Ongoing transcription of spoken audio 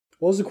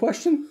What was the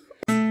question?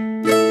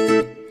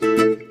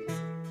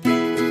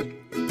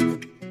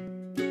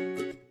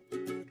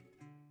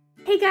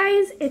 Hey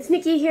guys, it's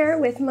Nikki here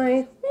with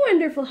my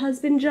wonderful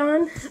husband,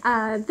 John.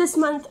 This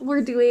month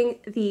we're doing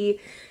the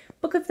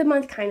Book of the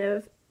Month kind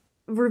of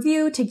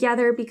review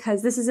together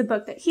because this is a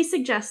book that he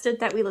suggested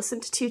that we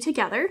listened to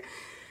together.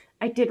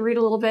 I did read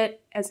a little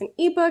bit as an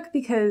ebook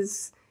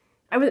because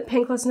I wasn't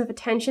paying close enough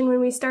attention when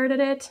we started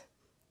it,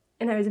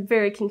 and I was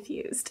very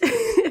confused.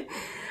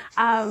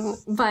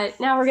 But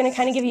now we're going to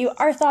kind of give you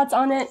our thoughts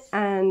on it,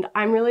 and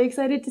I'm really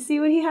excited to see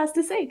what he has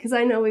to say, because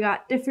I know we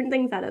got different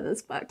things out of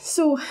this book.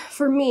 So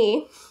for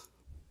me,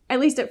 at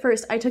least at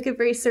first, I took it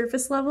very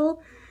surface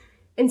level,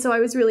 and so I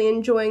was really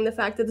enjoying the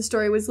fact that the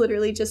story was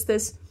literally just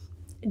this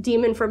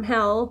demon from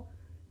hell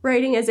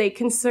writing as a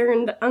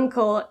concerned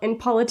uncle and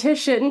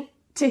politician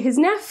to his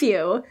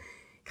nephew,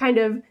 kind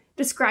of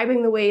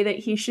describing the way that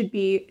he should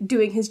be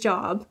doing his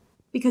job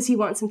because he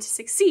wants him to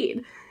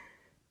succeed.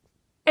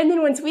 And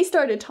then once we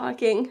started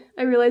talking,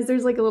 I realized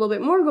there's like a little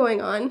bit more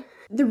going on.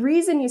 The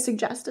reason you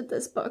suggested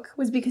this book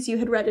was because you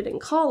had read it in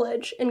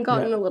college and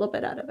gotten a little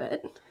bit out of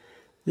it.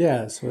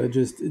 Yeah, so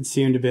it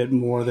seemed a bit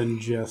more than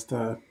just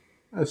a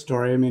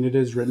story. I mean, it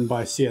is written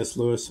by C.S.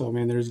 Lewis, so I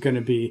mean, there's going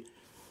to be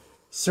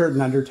certain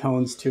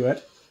undertones to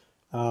it.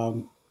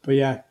 But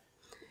yeah,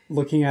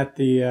 looking as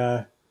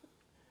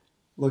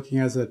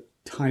a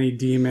tiny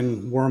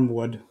demon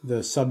wormwood,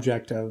 the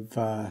subject of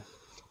the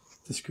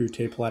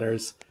Screwtape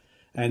Letters,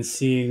 and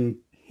seeing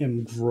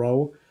him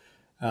grow,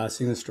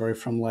 seeing the story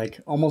from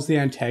like almost the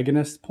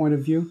antagonist point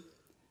of view,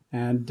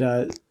 and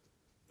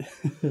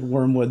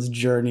Wormwood's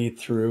journey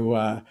through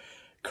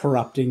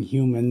corrupting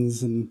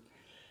humans, and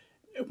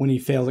when he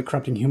fails at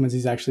corrupting humans,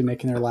 he's actually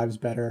making their lives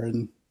better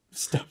and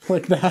stuff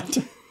like that.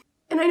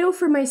 And I know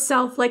for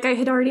myself, like I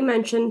had already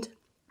mentioned,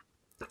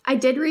 I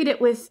did read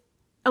it with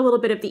a little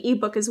bit of the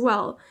ebook as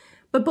well,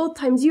 but both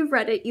times you've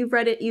read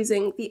it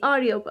using the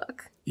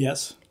audiobook.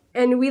 Yes.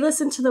 And we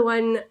listened to the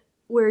one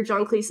where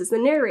John Cleese is the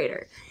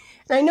narrator.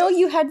 And I know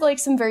you had like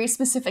some very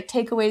specific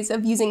takeaways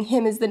of using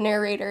him as the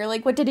narrator.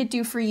 Like, what did it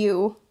do for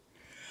you?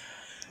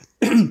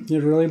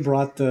 It really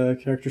brought the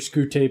character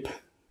Screwtape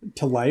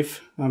to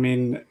life. I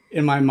mean,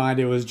 in my mind,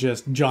 it was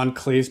just John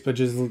Cleese, but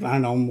just, I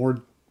don't know,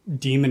 more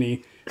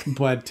demon-y.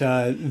 But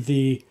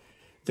the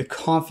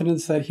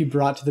confidence that he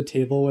brought to the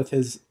table with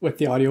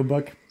the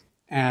audiobook,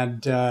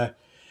 and the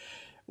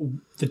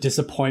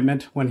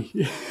disappointment when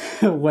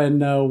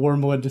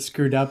Wormwood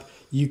screwed up,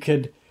 you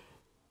could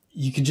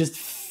just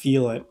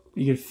feel it.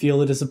 You could feel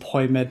the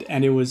disappointment,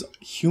 and it was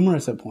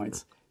humorous at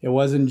points. It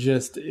was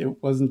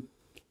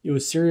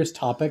serious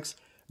topics,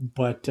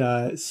 but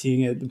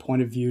seeing it the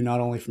point of view not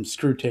only from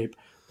Screwtape,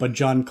 but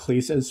John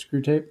Cleese as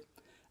Screwtape,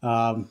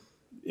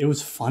 it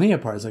was funny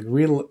at parts. Like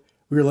we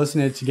were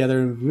listening to it together,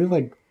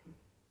 and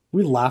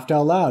we laughed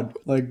out loud.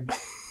 Like,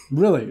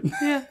 really.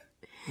 Yeah.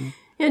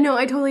 Yeah, no,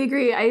 I totally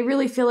agree. I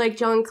really feel like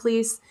John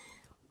Cleese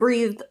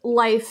breathed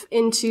life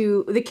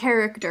into the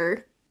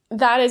character.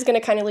 That is going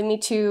to kind of lead me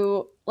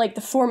to like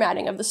the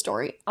formatting of the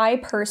story. I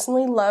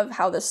personally love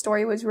how this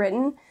story was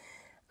written.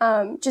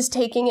 Just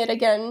taking it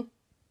again,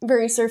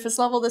 very surface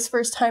level this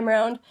first time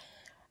around,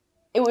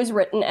 it was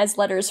written as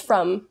letters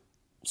from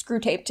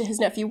Screwtape to his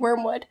nephew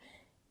Wormwood.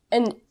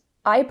 And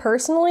I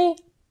personally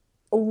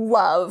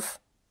love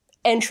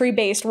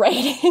entry-based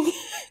writing.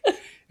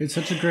 It's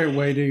such a great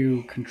way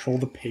to control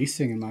the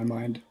pacing in my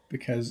mind,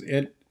 because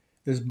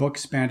this book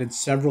spanned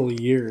several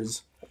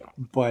years,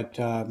 but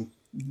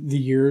the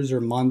years or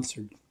months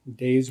or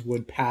days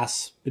would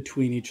pass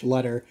between each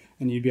letter,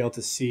 and you'd be able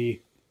to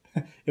see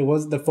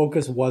the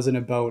focus wasn't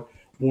about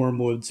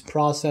Wormwood's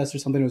process or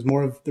something. It was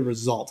more of the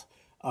result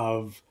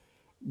of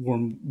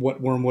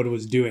what Wormwood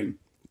was doing,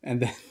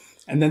 and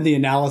then the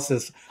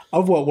analysis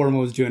of what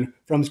Wormwood was doing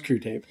from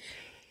Screwtape.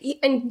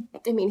 And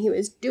I mean, he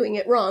was doing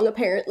it wrong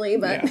apparently,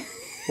 but yeah.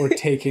 Or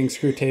taking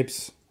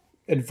Screwtape's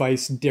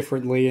advice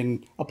differently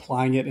and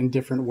applying it in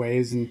different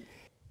ways. And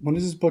when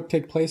does this book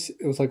take place?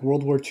 It was like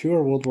World War II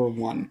or World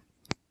War I?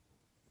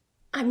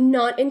 I'm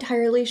not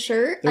entirely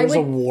sure. There was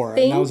a war,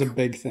 and that was a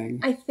big thing.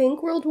 I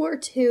think World War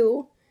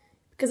II,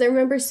 because I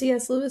remember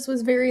C.S. Lewis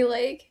was very,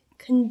 like,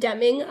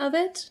 condemning of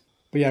it.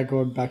 But yeah,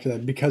 going back to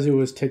that, because it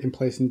was taking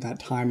place in that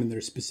time, and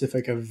there's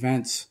specific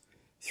events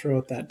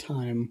throughout that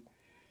time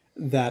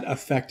that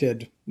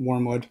affected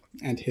Wormwood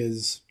and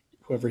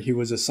whoever he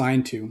was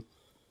assigned to.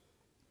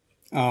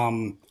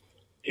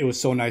 It was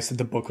so nice that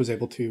the book was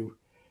able to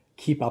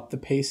keep up the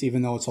pace,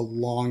 even though it's a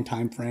long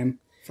time frame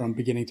from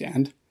beginning to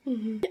end.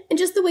 Mm-hmm. And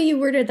just the way you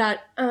worded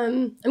that,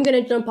 I'm going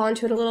to jump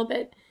onto it a little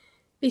bit,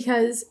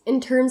 because in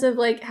terms of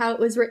like how it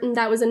was written,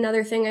 that was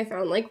another thing I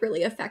found like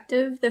really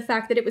effective. The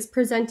fact that it was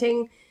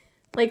presenting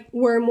like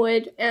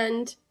Wormwood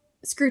and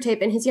Screwtape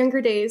in his younger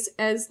days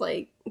as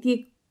like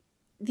the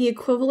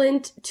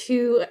equivalent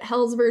to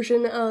Hell's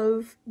version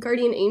of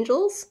Guardian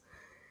Angels.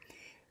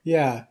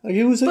 Yeah, like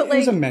it was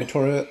a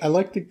mentor. I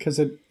liked it because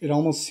it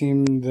almost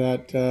seemed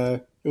that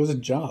it was a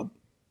job.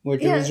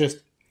 Like it was just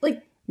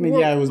like. I mean,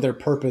 it was their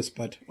purpose,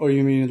 but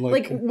you mean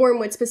like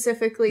Wormwood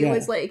specifically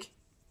was like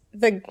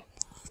the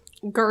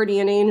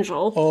guardian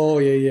angel Oh,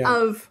 yeah.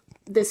 of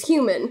this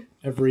human.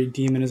 Every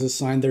demon is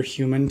assigned their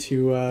human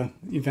to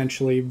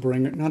eventually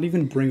not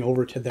even bring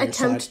over to their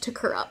Attempt side. to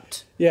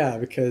corrupt. Yeah,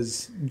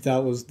 because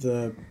that was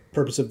the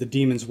purpose of the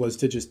demons, was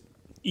to just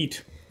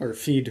eat or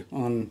feed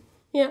on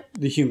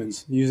the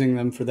humans, using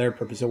them for their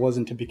purpose. It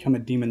wasn't to become a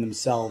demon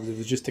themselves. It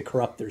was just to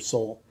corrupt their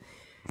soul.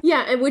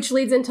 Yeah, and which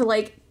leads into,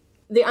 like,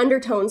 the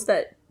undertones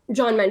that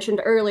John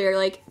mentioned earlier.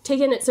 Like,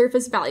 taken at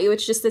surface value,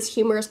 it's just this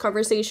humorous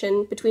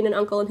conversation between an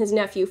uncle and his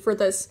nephew for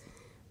this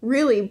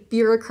really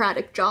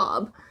bureaucratic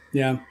job.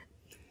 Yeah.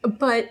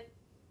 But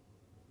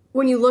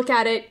when you look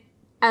at it,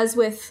 as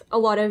with a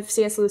lot of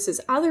C.S. Lewis's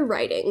other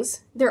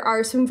writings, there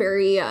are some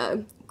very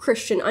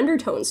Christian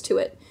undertones to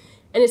it.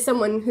 And as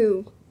someone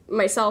who,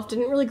 myself,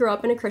 didn't really grow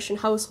up in a Christian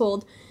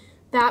household,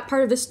 that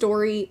part of the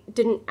story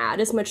didn't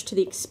add as much to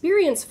the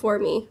experience for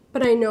me.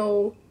 But I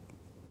know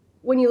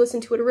when you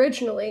listen to it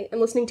originally and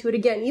listening to it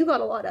again, you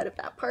got a lot out of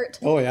that part.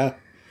 Oh, yeah.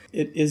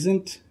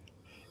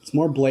 It's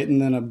more blatant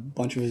than a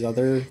bunch of his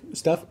other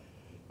stuff,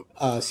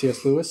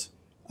 C.S. Lewis.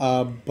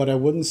 But I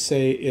wouldn't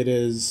say it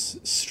is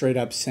straight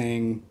up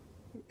saying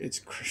it's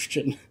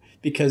Christian,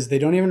 because they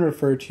don't even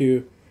refer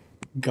to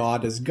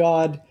God as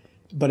God,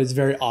 but it's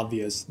very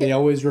obvious. They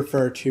always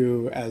refer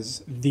to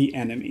as the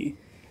enemy.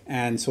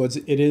 And so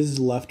it is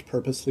left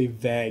purposely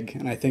vague,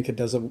 and I think it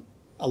does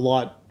a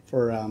lot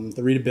for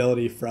the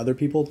readability for other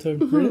people to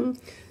read it,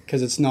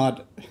 because it's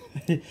not...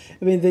 I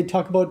mean, they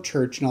talk about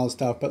church and all this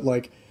stuff, but,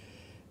 like,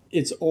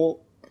 it's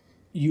all...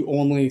 You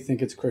only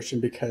think it's Christian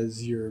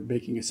because you're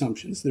making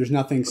assumptions. There's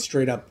nothing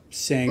straight up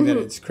saying that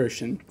it's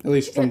Christian, at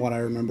least from what I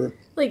remember.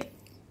 Like,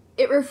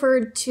 it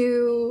referred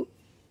to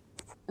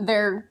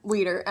their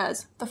leader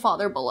as the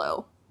father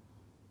below.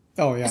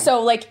 Oh, yeah.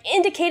 So, like,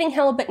 indicating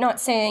hell, but not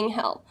saying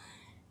hell.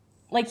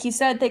 Like you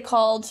said, they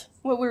called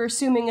what we're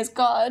assuming is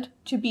God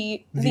to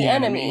be the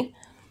enemy.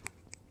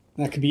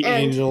 That could be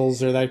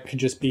angels, or that could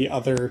just be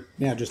other...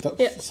 Yeah, just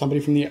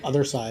somebody from the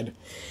other side.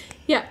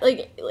 Yeah,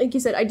 like you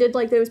said, I did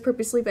like that it was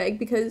purposely vague,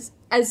 because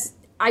as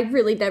I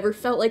really never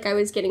felt like I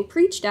was getting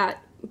preached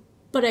at,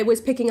 but I was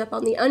picking up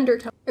on the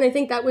undertone. And I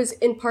think that was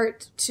in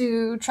part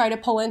to try to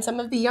pull in some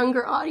of the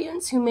younger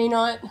audience who may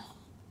not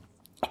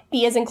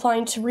be as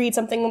inclined to read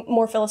something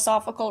more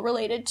philosophical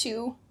related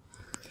to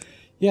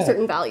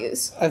certain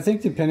values. I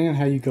think depending on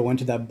how you go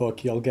into that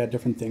book, you'll get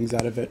different things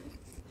out of it.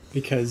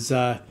 Because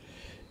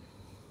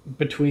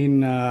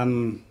between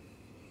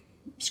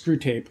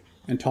Screwtape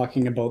and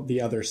talking about the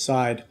other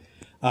side,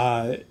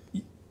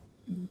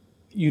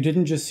 you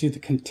didn't just see the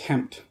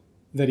contempt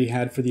that he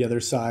had for the other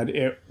side.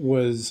 It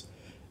was,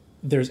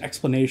 there's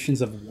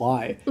explanations of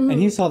why. And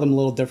he saw them a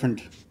little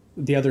different,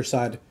 the other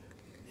side,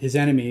 his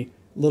enemy,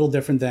 a little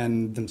different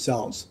than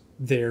themselves.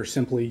 They're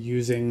simply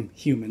using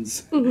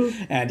humans.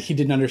 And he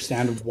didn't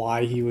understand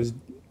why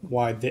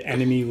the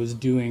enemy was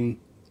doing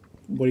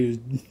what he was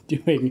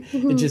doing.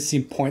 It just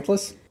seemed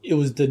pointless. It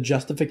was the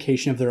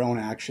justification of their own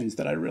actions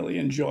that I really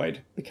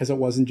enjoyed, because it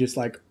wasn't just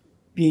like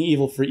being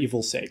evil for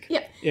evil's sake.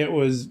 Yeah.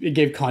 It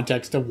gave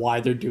context to why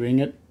they're doing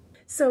it.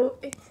 So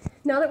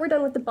now that we're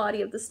done with the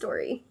body of the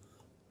story,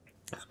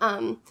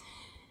 I'd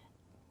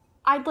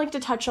like to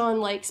touch on,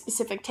 like,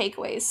 specific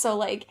takeaways. So,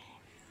 like,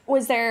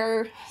 was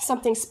there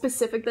something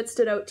specific that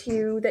stood out to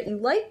you that you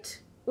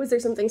liked? Was there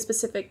something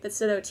specific that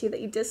stood out to you that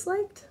you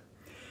disliked?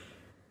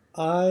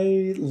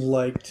 I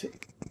liked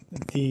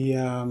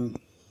the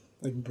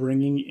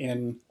bringing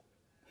in,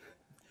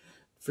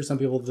 for some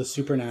people, the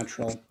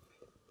supernatural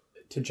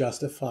to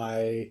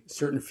justify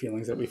certain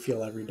feelings that we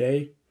feel every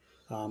day,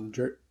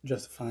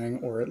 justifying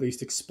or at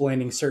least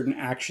explaining certain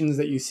actions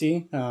that you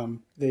see.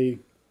 They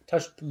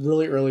touched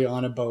really early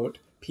on about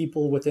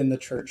people within the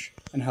church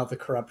and how the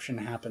corruption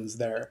happens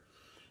there.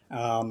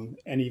 And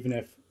even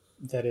if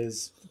that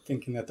is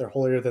thinking that they're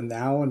holier than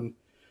thou, and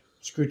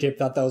Screwtape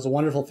thought that was a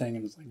wonderful thing,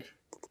 and was like,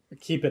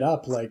 keep it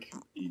up. Like,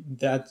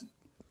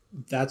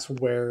 that's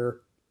where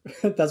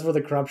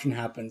the corruption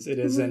happens. It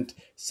isn't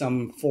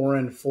some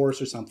foreign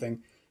force or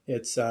something.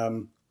 It's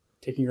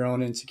taking your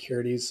own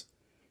insecurities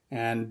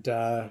and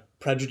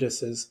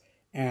prejudices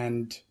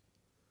and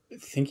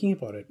thinking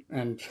about it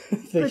and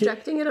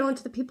projecting it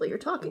onto the people you're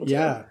talking to.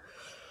 Yeah.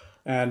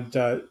 And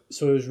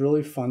so it was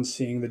really fun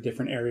seeing the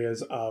different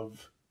areas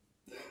of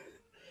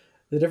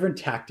the different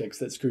tactics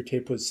that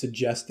Screwtape was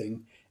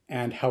suggesting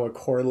and how it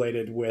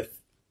correlated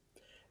with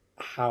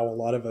how a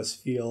lot of us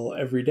feel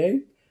every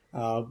day.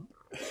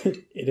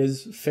 It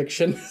is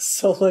fiction,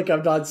 so, like,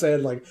 I'm not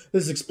saying, like,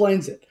 this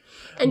explains it.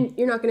 And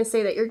you're not going to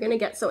say that you're going to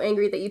get so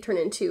angry that you turn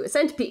into a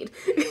centipede.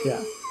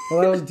 Yeah. Well,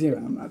 that was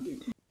demon. I'm not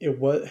demon. It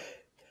was...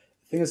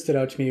 The thing that stood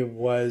out to me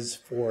was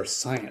for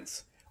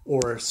science,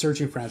 or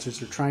searching for answers,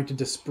 or trying to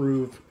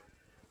disprove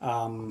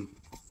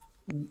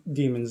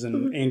demons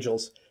and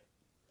angels.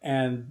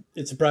 And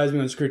it surprised me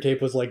when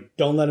Screwtape was like,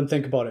 don't let him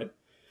think about it.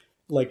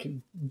 Like,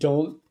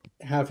 don't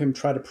have him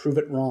try to prove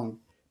it wrong,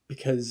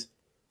 because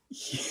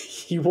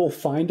he will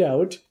find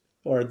out,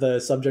 or the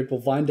subject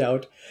will find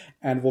out,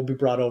 and will be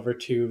brought over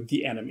to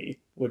the enemy,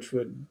 which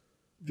would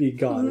be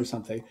God or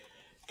something.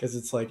 Because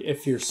it's like,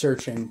 if you're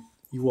searching,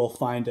 you will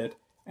find it.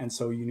 And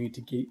so you need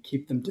to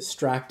keep them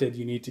distracted.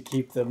 You need to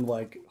keep them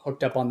like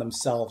hooked up on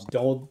themselves.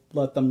 Don't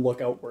let them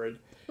look outward.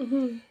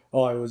 Mm-hmm.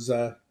 Oh,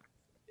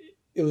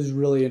 it was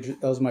really interesting.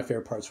 That was my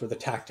favorite parts were the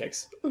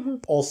tactics. Mm-hmm.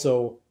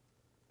 Also,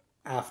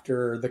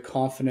 after the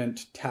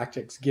confident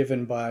tactics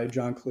given by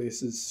John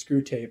Cleese's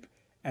Screwtape,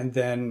 and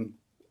then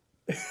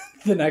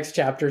the next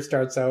chapter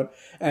starts out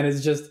and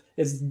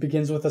it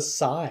begins with a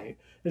sigh.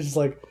 It's just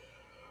like,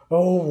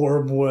 oh,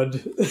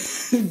 Wormwood,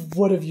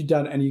 what have you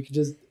done? And you could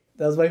just,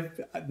 that was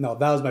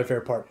my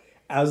favorite part.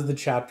 As the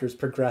chapter's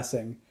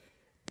progressing,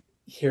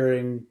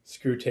 hearing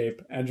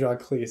Screwtape and John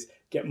Cleese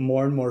get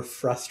more and more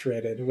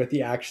frustrated with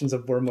the actions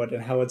of Wormwood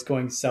and how it's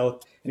going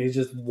south, and he's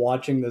just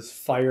watching this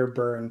fire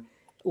burn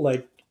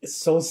like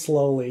so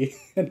slowly,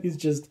 and he's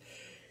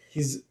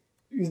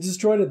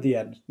destroyed at the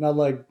end. Not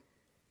like,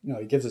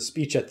 he gives a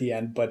speech at the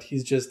end, but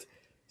he's just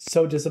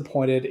so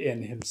disappointed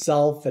in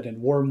himself and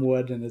in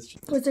Wormwood, and it's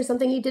just... Was there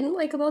something you didn't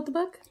like about the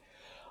book?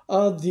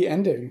 The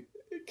ending,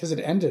 because it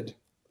ended.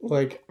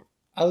 Like,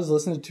 I was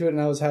listening to it and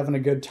I was having a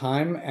good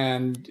time,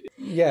 and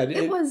yeah,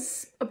 it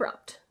was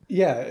abrupt.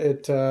 Yeah,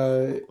 it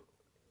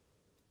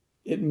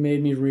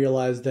made me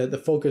realize that the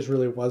focus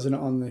really wasn't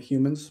on the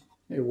humans.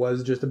 It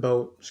was just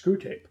about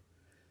Screwtape.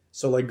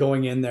 So like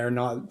going in there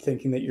not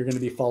thinking that you're going to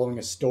be following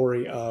a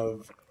story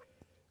of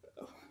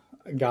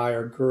a guy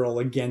or girl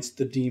against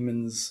the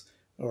demons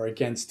or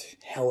against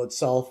hell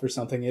itself or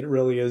something. It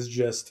really is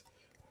just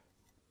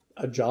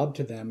a job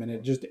to them, and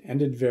it just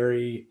ended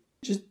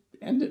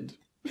ended.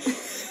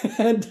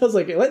 And I was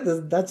like,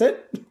 what? That's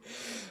it?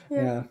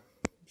 Yeah.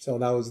 So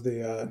that was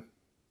the...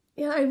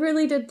 Yeah, I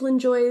really did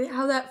enjoy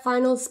how that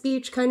final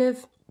speech kind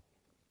of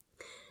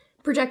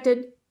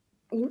projected,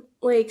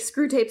 like,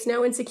 Screwtape's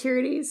now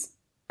insecurities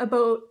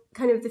about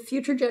kind of the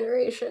future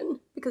generation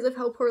because of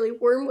how poorly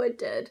Wormwood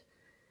did.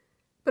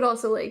 But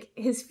also, like,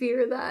 his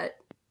fear that,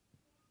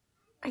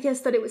 I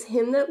guess, that it was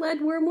him that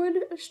led Wormwood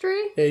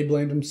astray. Yeah, he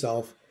blamed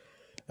himself.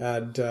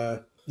 And,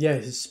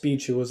 his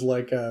speech, it was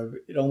like,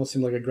 it almost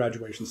seemed like a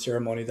graduation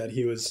ceremony that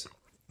he was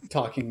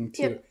talking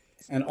to. Yep.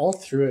 And all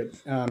through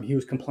it, he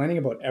was complaining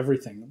about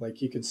everything.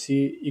 Like, you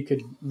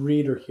could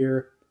read or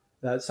hear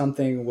that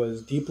something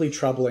was deeply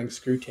troubling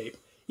Screwtape,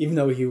 even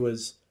though he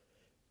was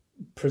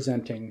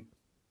presenting,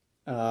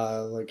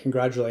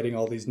 congratulating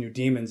all these new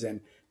demons,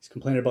 and he's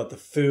complaining about the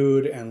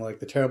food and, like,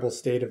 the terrible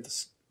state of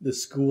the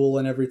school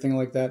and everything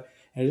like that.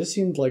 And it just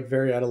seemed, like,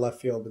 very out of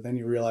left field. But then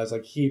you realize,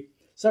 like, he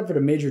suffered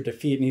a major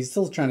defeat, and he's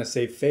still trying to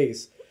save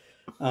face.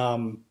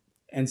 And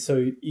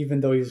so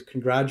even though he's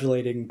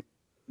congratulating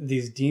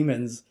these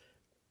demons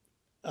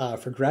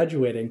for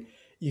graduating,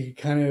 you could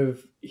kind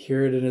of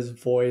hear it in his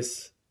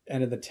voice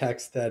and in the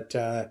text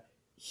that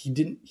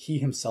he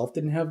himself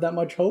didn't have that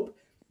much hope.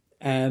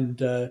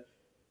 And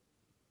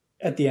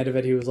at the end of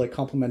it, he was like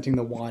complimenting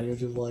the wine,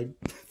 which is like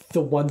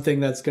the one thing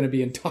that's going to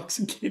be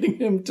intoxicating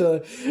him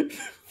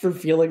for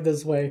feeling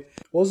this way.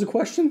 What was the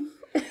question?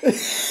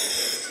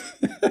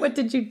 What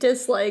did you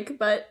dislike?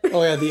 But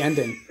oh yeah, the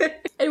ending.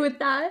 And with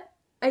that,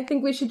 I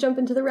think we should jump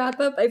into the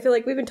wrap up. I feel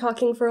like we've been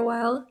talking for a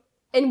while,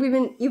 and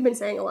you've been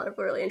saying a lot of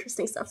really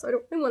interesting stuff, so I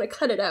don't want to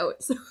cut it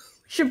out. So we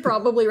should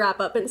probably wrap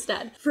up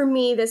instead. For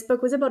me, this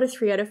book was about a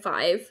 3 out of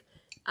 5.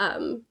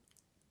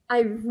 I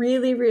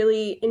really,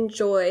 really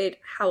enjoyed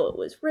how it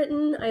was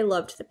written. I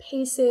loved the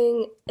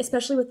pacing,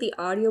 especially with the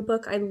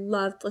audiobook. I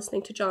loved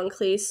listening to John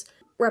Cleese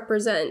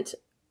represent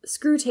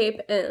Screwtape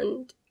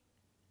and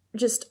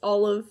just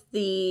all of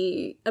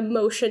the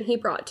emotion he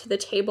brought to the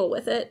table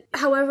with it.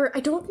 However, I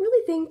don't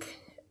really think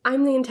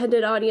I'm the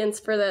intended audience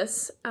for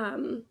this.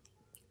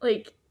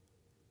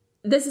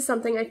 This is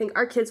something I think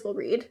our kids will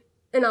read,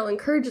 and I'll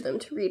encourage them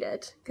to read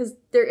it, because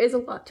there is a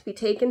lot to be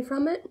taken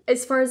from it.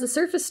 As far as the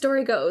surface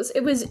story goes,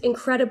 it was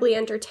incredibly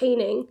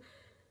entertaining,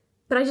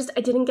 but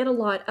I didn't get a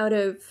lot out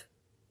of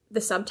the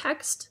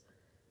subtext.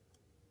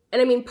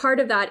 And I mean, part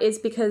of that is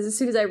because as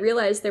soon as I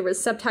realized there was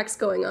subtext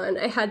going on,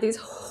 I had these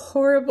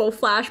horrible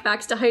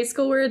flashbacks to high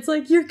school where it's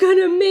like, you're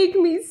gonna make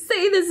me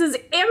say this is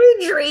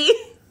imagery,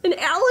 an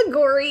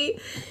allegory.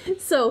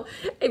 So,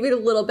 I mean, a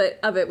little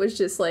bit of it was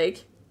just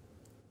like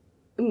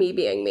me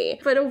being me.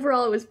 But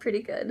overall, it was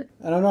pretty good.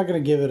 And I'm not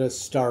going to give it a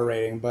star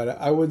rating, but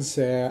I would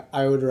say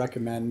I would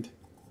recommend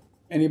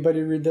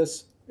anybody read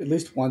this at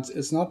least once.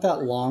 It's not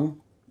that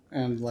long,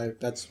 and like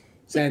that's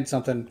saying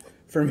something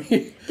for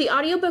me. The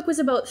audiobook was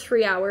about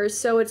 3 hours,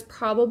 so it's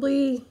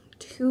probably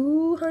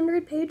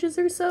 200 pages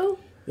or so.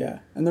 Yeah,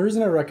 and the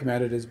reason I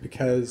recommend it is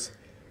because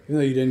even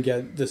though you didn't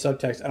get the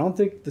subtext, I don't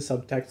think the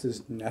subtext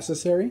is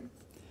necessary.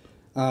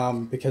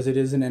 Because it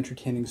is an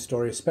entertaining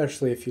story,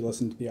 especially if you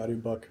listen to the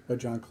audiobook by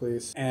John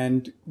Cleese.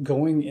 And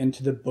going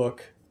into the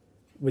book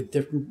with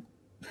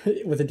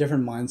a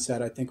different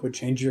mindset, I think would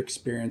change your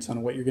experience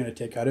on what you're going to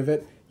take out of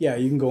it. Yeah,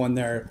 you can go in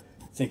there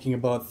thinking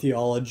about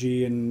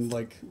theology and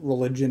like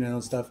religion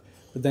and stuff,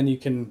 but then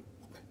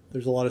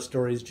there's a lot of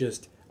stories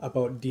just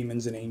about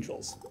demons and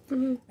angels.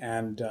 Mm-hmm.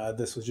 And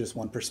this was just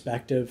one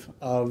perspective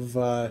of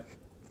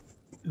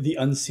the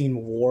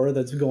unseen war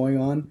that's going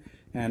on.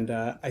 And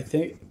I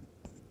think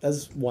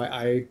that's why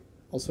I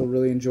also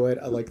really enjoy it.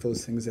 I like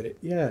those things that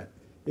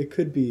it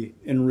could be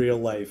in real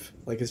life,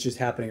 like it's just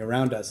happening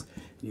around us.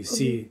 You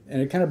see,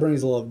 and it kind of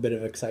brings a little bit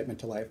of excitement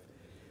to life.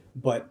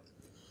 But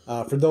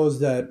for those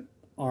that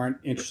aren't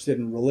interested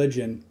in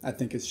religion, I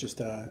think it's just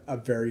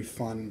a very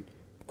fun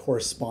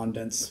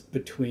correspondence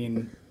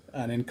between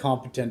an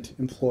incompetent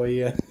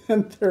employee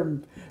and their,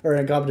 or an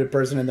incompetent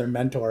person and their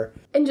mentor.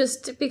 And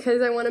just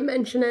because I want to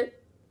mention it,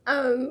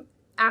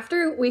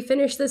 after we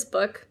finished this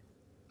book,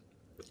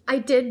 I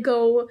did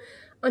go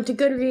onto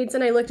Goodreads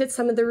and I looked at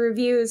some of the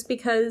reviews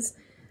because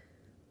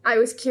I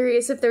was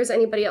curious if there was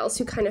anybody else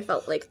who kind of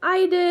felt like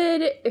I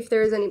did, if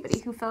there was anybody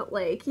who felt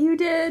like you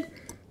did.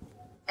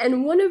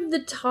 And one of the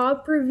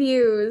top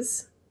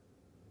reviews,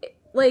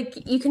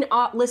 like, you can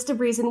list a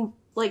reason,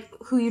 like,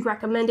 who you'd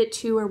recommend it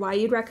to or why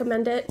you'd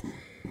recommend it.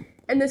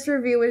 And this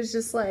review was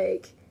just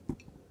like,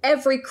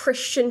 every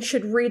Christian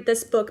should read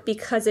this book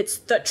because it's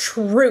the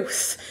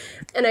truth.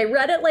 And I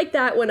read it like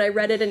that when I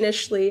read it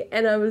initially,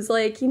 and I was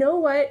like, you know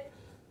what?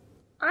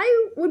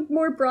 I would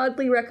more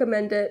broadly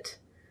recommend it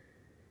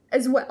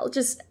as well.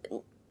 Just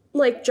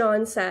like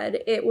John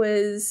said,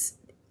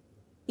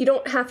 you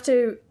don't have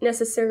to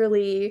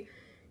necessarily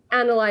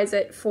analyze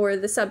it for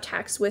the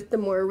subtext with the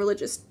more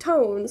religious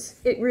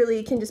tones. It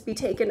really can just be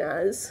taken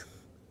as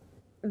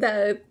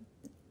the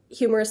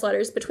humorous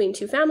letters between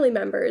two family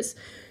members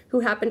who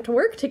happen to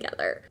work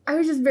together. I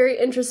was just very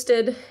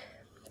interested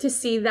to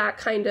see that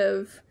kind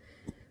of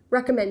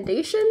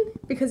recommendation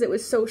because it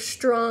was so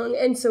strong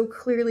and so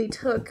clearly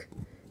took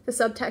the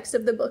subtext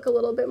of the book a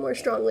little bit more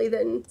strongly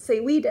than, say,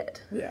 we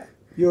did. Yeah.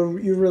 You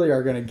really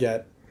are going to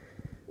get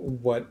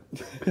what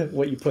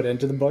you put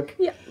into the book.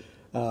 Yeah.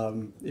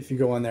 If you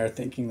go in there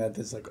thinking that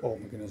this, like, oh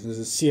my goodness, this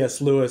is C.S.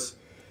 Lewis,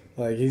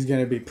 like, he's going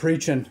to be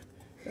preaching,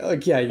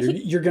 like, yeah,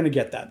 you're going to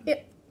get that.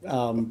 Yeah.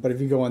 But if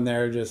you go in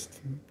there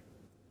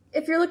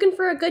if you're looking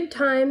for a good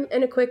time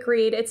and a quick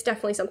read, it's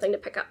definitely something to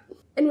pick up.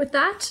 And with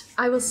that,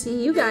 I will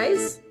see you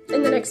guys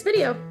in the next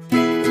video.